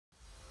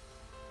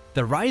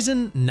The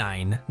Ryzen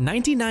 9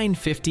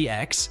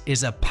 9950X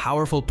is a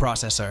powerful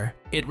processor.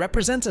 It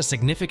represents a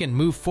significant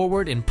move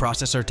forward in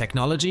processor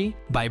technology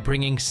by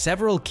bringing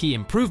several key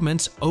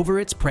improvements over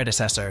its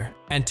predecessor.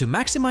 And to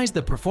maximize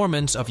the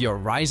performance of your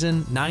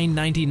Ryzen 9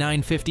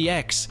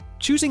 9950X,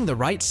 choosing the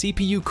right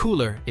CPU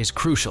cooler is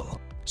crucial.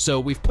 So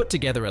we've put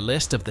together a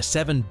list of the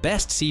 7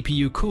 best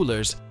CPU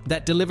coolers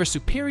that deliver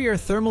superior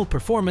thermal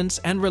performance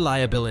and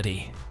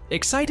reliability.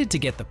 Excited to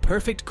get the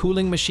perfect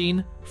cooling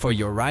machine for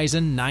your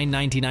Ryzen 9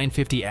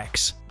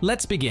 9950X?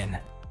 Let's begin.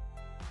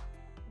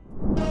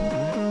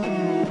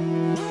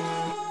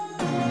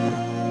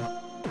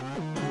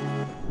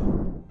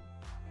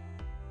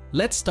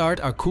 Let's start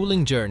our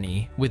cooling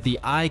journey with the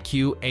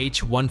iQube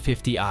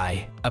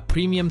H150i, a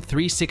premium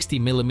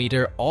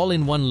 360mm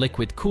all-in-one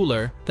liquid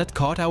cooler that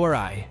caught our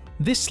eye.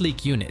 This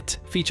sleek unit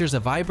features a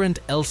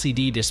vibrant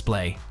LCD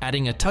display,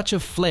 adding a touch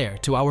of flair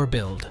to our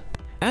build.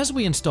 As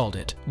we installed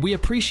it, we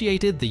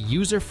appreciated the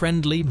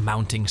user-friendly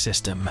mounting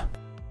system.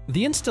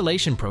 The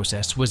installation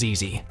process was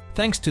easy,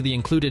 thanks to the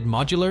included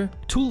modular,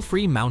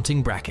 tool-free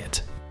mounting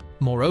bracket.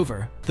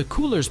 Moreover, the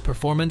cooler's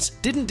performance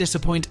didn't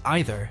disappoint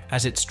either,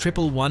 as its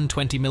triple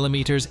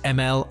 120mm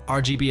ML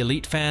RGB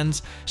Elite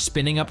fans,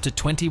 spinning up to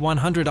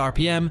 2100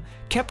 RPM,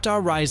 kept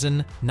our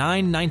Ryzen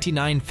 9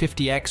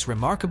 9950X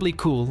remarkably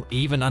cool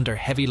even under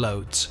heavy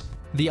loads.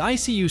 The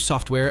ICU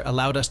software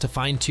allowed us to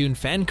fine-tune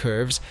fan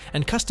curves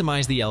and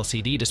customize the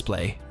LCD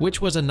display,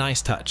 which was a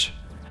nice touch.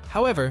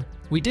 However,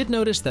 we did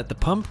notice that the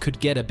pump could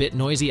get a bit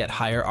noisy at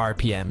higher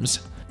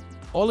RPMs.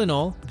 All in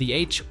all, the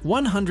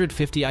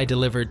H150i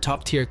delivered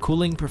top-tier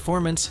cooling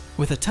performance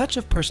with a touch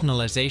of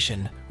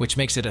personalization, which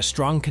makes it a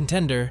strong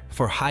contender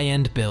for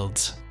high-end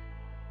builds.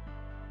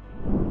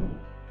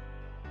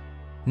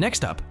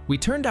 Next up, we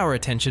turned our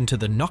attention to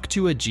the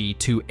Noctua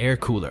G2 air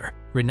cooler,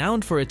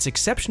 renowned for its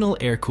exceptional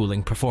air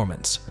cooling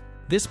performance.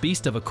 This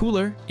beast of a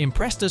cooler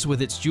impressed us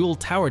with its dual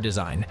tower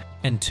design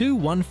and 2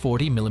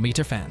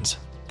 140mm fans.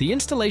 The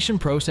installation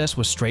process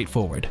was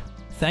straightforward,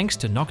 thanks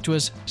to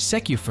Noctua's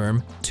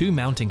SecuFirm 2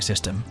 mounting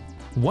system.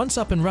 Once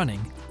up and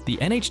running, the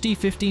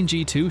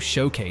NHD15G2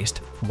 showcased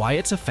why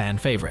it's a fan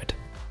favorite.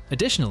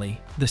 Additionally,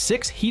 the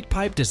 6 heat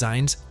pipe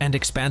designs and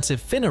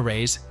expansive fin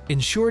arrays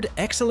ensured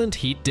excellent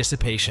heat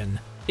dissipation.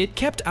 It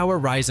kept our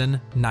Ryzen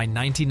 9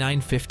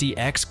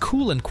 9950X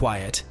cool and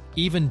quiet,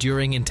 even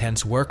during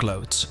intense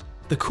workloads.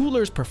 The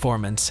cooler's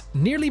performance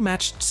nearly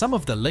matched some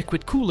of the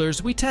liquid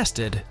coolers we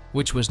tested,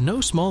 which was no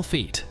small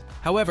feat.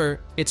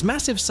 However, its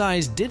massive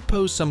size did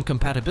pose some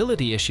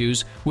compatibility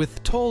issues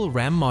with tall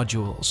RAM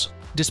modules.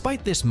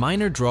 Despite this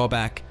minor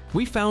drawback,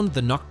 we found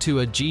the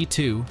Noctua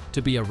G2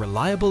 to be a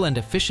reliable and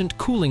efficient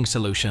cooling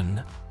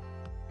solution.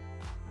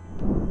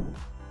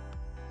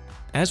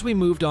 As we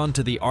moved on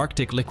to the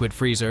Arctic Liquid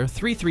Freezer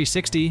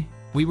 3360,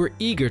 we were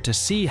eager to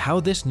see how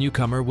this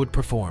newcomer would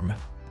perform.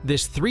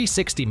 This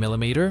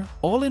 360mm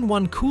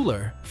all-in-one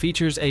cooler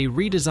features a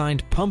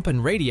redesigned pump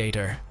and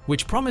radiator,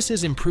 which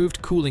promises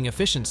improved cooling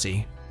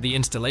efficiency. The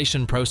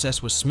installation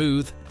process was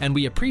smooth, and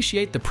we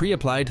appreciate the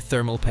pre-applied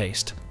thermal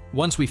paste.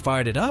 Once we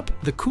fired it up,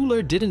 the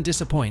cooler didn't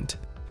disappoint.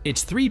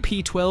 Its 3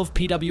 P12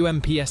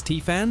 PWM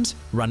PST fans,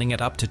 running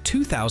at up to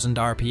 2000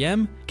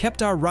 RPM,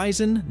 kept our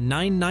Ryzen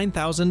 9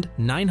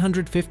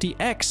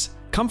 9950X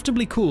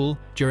comfortably cool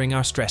during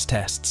our stress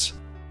tests.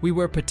 We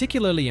were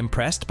particularly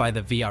impressed by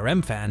the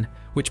VRM fan,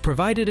 which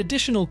provided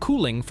additional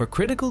cooling for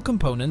critical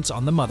components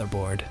on the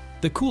motherboard.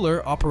 The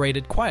cooler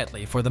operated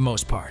quietly for the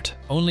most part,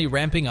 only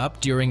ramping up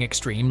during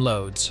extreme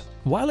loads.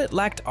 While it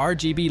lacked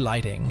RGB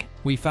lighting,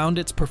 we found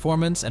its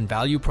performance and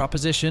value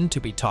proposition to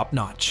be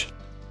top-notch.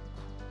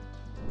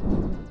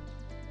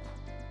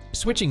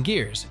 Switching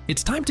gears,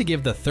 it's time to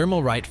give the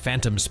Thermalright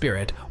Phantom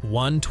Spirit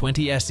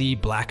 120SE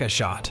Black a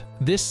shot.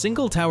 This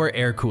single-tower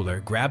air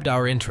cooler grabbed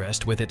our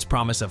interest with its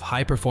promise of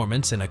high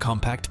performance in a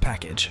compact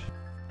package.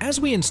 As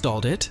we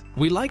installed it,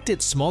 we liked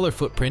its smaller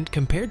footprint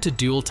compared to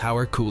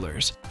dual-tower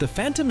coolers. The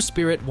Phantom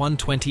Spirit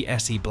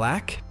 120SE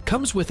Black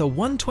comes with a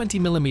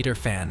 120mm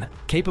fan,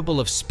 capable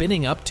of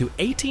spinning up to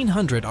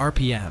 1800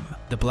 RPM.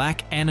 The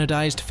black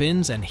anodized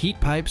fins and heat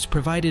pipes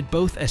provided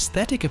both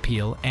aesthetic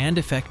appeal and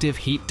effective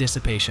heat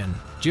dissipation.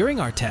 During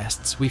our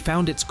tests, we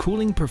found its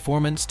cooling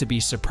performance to be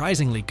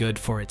surprisingly good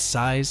for its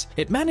size.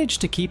 It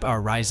managed to keep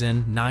our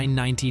Ryzen 9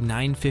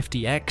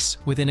 9950X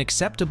within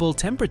acceptable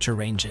temperature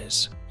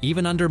ranges,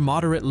 even under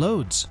moderate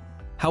loads.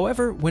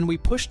 However, when we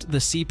pushed the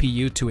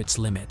CPU to its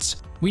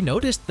limits, we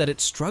noticed that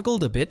it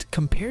struggled a bit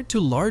compared to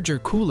larger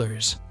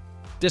coolers.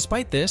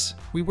 Despite this,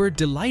 we were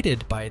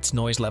delighted by its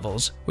noise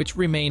levels, which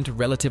remained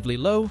relatively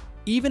low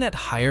even at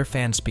higher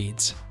fan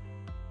speeds.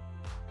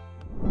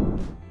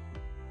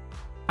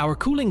 Our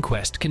cooling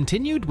quest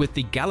continued with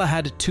the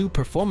Galahad 2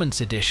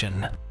 Performance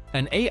Edition,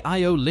 an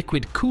AIO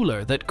liquid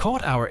cooler that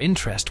caught our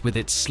interest with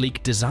its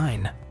sleek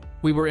design.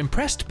 We were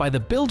impressed by the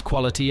build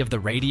quality of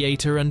the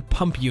radiator and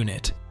pump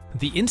unit.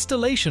 The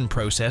installation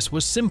process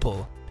was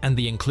simple, and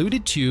the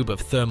included tube of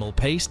thermal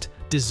paste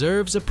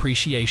deserves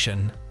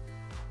appreciation.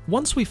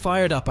 Once we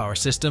fired up our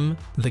system,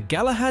 the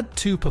Galahad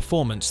 2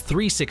 Performance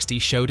 360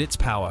 showed its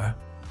power.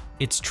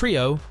 Its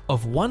trio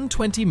of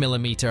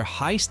 120mm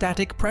high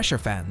static pressure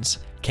fans,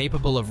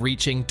 capable of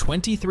reaching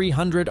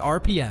 2300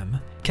 RPM,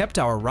 kept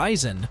our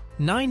Ryzen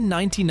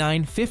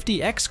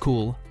 99950X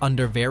cool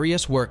under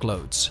various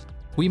workloads.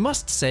 We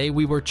must say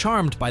we were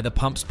charmed by the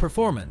pump's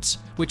performance,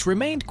 which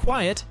remained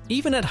quiet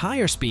even at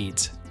higher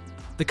speeds.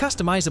 The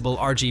customizable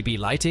RGB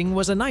lighting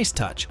was a nice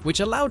touch,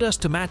 which allowed us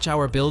to match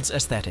our build's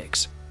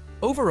aesthetics.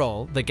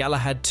 Overall, the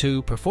Galahad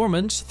 2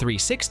 Performance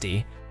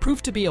 360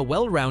 proved to be a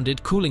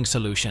well-rounded cooling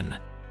solution.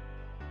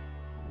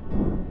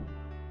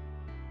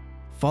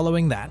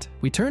 Following that,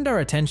 we turned our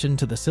attention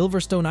to the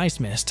Silverstone Ice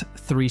Mist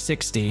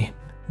 360.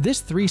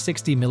 This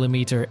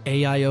 360mm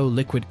AIO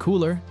liquid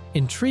cooler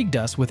intrigued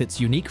us with its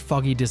unique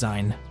foggy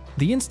design.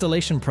 The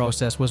installation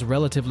process was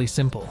relatively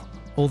simple,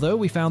 although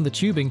we found the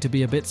tubing to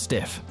be a bit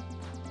stiff.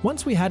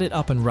 Once we had it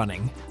up and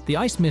running, the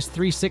IceMyst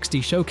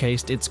 360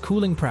 showcased its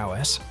cooling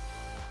prowess.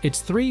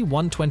 Its three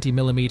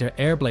 120mm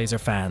air blazer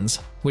fans,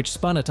 which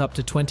spun at up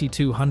to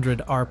 2200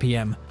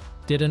 RPM,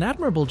 did an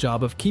admirable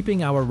job of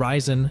keeping our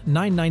Ryzen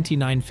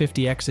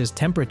 99950X's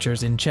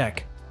temperatures in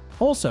check.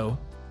 Also,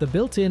 the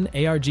built-in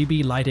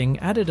ARGB lighting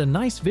added a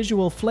nice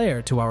visual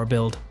flair to our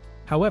build.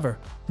 However,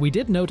 we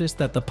did notice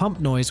that the pump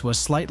noise was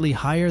slightly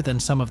higher than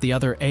some of the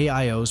other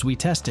AIOs we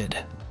tested.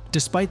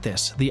 Despite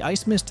this, the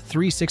IceMyst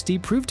 360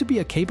 proved to be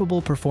a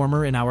capable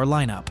performer in our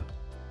lineup.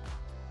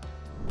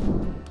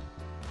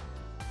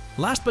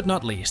 Last but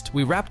not least,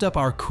 we wrapped up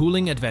our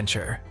cooling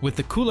adventure with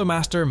the Cooler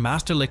Master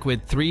Master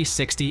Liquid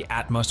 360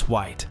 Atmos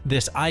White.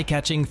 This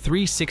eye-catching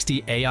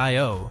 360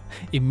 AIO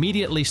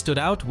immediately stood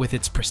out with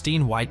its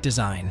pristine white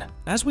design.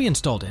 As we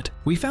installed it,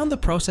 we found the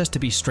process to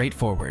be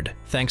straightforward,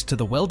 thanks to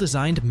the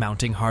well-designed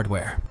mounting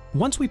hardware.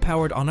 Once we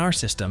powered on our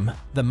system,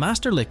 the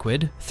Master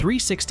Liquid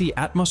 360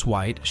 Atmos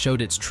White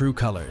showed its true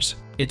colors.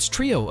 Its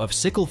trio of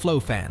sickle flow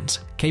fans,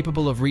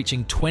 capable of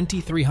reaching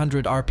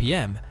 2300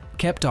 RPM,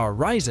 kept our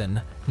Ryzen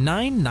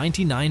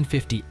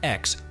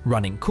 99950X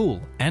running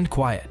cool and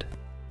quiet.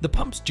 The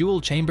pump's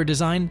dual chamber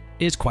design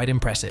is quite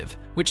impressive,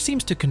 which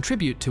seems to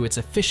contribute to its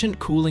efficient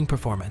cooling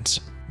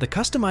performance. The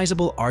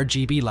customizable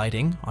RGB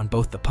lighting on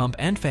both the pump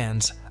and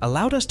fans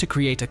allowed us to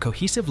create a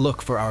cohesive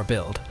look for our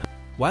build.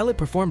 While it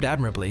performed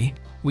admirably,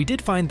 we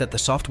did find that the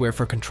software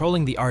for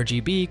controlling the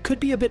RGB could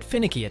be a bit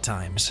finicky at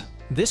times.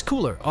 This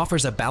cooler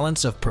offers a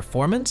balance of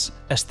performance,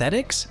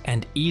 aesthetics,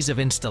 and ease of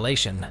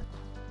installation.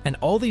 And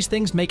all these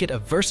things make it a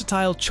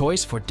versatile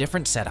choice for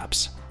different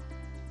setups.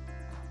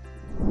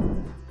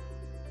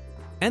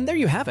 And there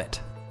you have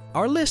it,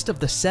 our list of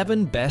the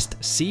 7 best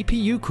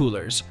CPU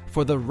coolers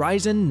for the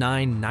Ryzen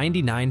 9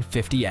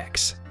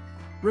 9950X.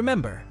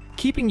 Remember,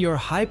 keeping your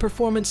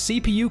high-performance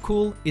CPU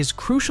cool is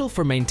crucial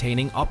for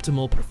maintaining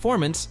optimal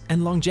performance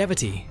and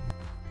longevity.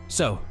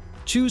 So,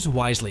 choose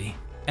wisely,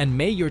 and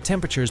may your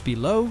temperatures be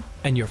low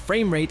and your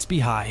frame rates be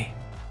high.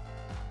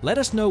 Let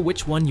us know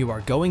which one you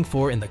are going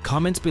for in the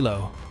comments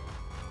below.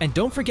 And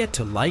don't forget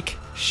to like,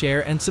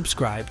 share, and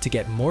subscribe to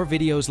get more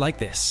videos like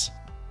this.